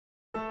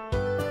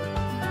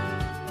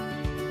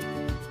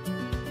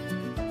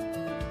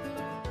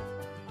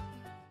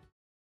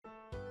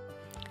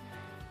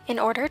In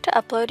order to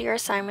upload your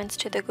assignments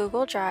to the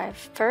Google Drive,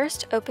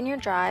 first open your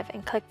drive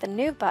and click the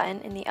New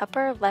button in the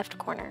upper left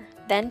corner,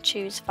 then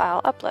choose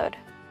File Upload.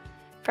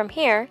 From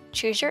here,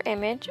 choose your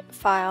image,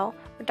 file,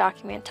 or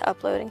document to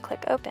upload and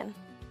click Open.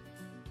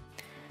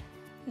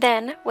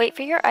 Then, wait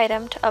for your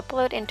item to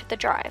upload into the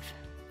drive.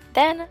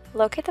 Then,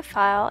 locate the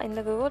file in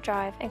the Google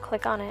Drive and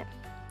click on it.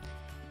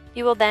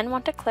 You will then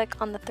want to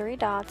click on the three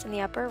dots in the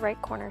upper right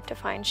corner to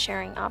find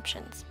sharing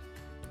options.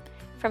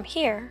 From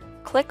here,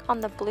 click on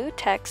the blue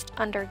text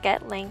under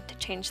Get Link to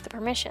change the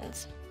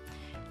permissions.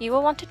 You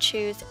will want to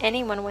choose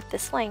anyone with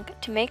this link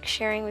to make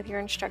sharing with your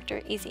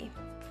instructor easy.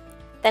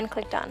 Then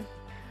click Done.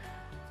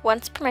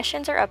 Once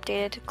permissions are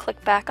updated,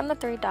 click back on the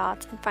three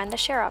dots and find the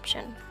Share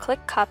option.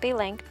 Click Copy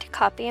Link to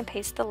copy and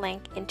paste the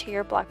link into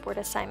your Blackboard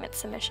assignment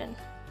submission.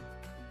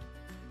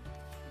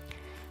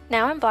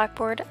 Now in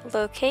Blackboard,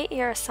 locate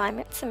your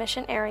assignment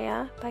submission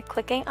area by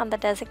clicking on the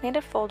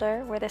designated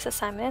folder where this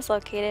assignment is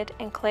located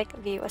and click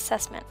View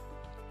Assessment.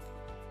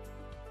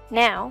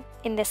 Now,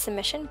 in the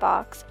submission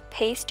box,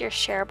 paste your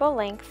shareable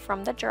link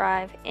from the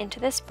drive into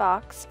this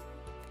box,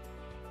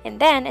 and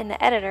then in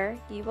the editor,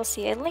 you will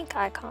see a link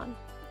icon.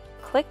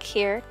 Click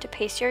here to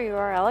paste your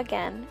URL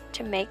again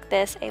to make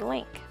this a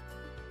link.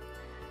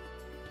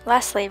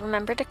 Lastly,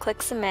 remember to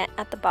click Submit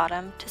at the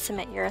bottom to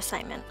submit your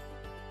assignment.